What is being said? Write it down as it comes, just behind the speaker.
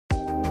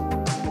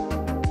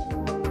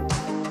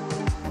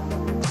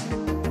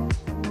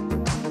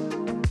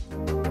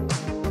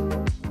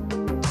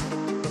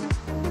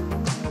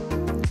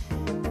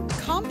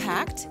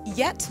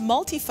yet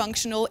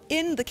multifunctional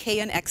in the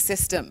KNX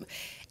system.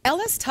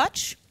 LS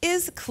Touch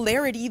is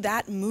clarity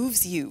that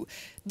moves you.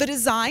 The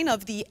design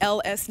of the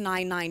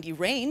LS990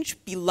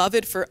 range,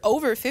 beloved for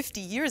over 50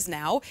 years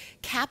now,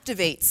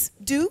 captivates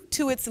due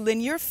to its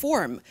linear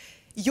form.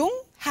 JUNG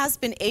has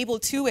been able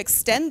to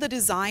extend the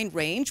design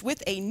range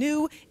with a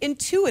new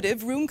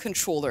intuitive room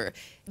controller,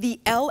 the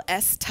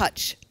LS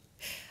Touch.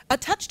 A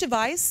touch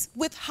device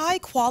with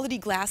high-quality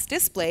glass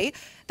display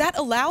that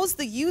allows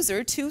the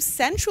user to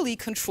centrally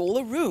control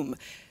a room,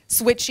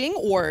 switching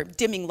or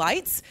dimming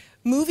lights,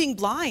 moving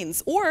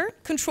blinds, or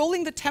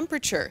controlling the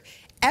temperature.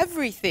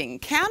 Everything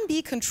can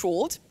be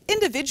controlled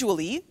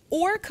individually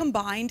or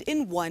combined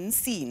in one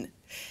scene.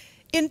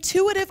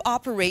 Intuitive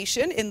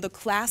operation in the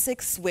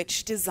classic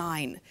switch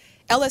design.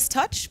 LS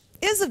Touch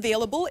is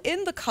available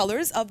in the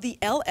colors of the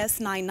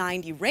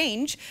LS990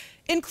 range,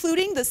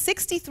 including the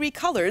 63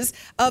 colors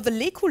of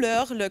Les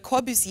Couleurs Le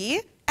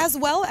Corbusier, as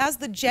well as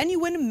the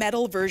genuine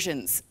metal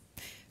versions.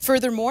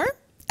 Furthermore,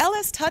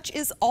 LS Touch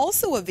is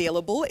also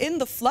available in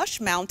the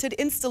flush-mounted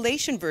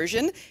installation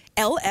version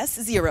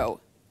LS0.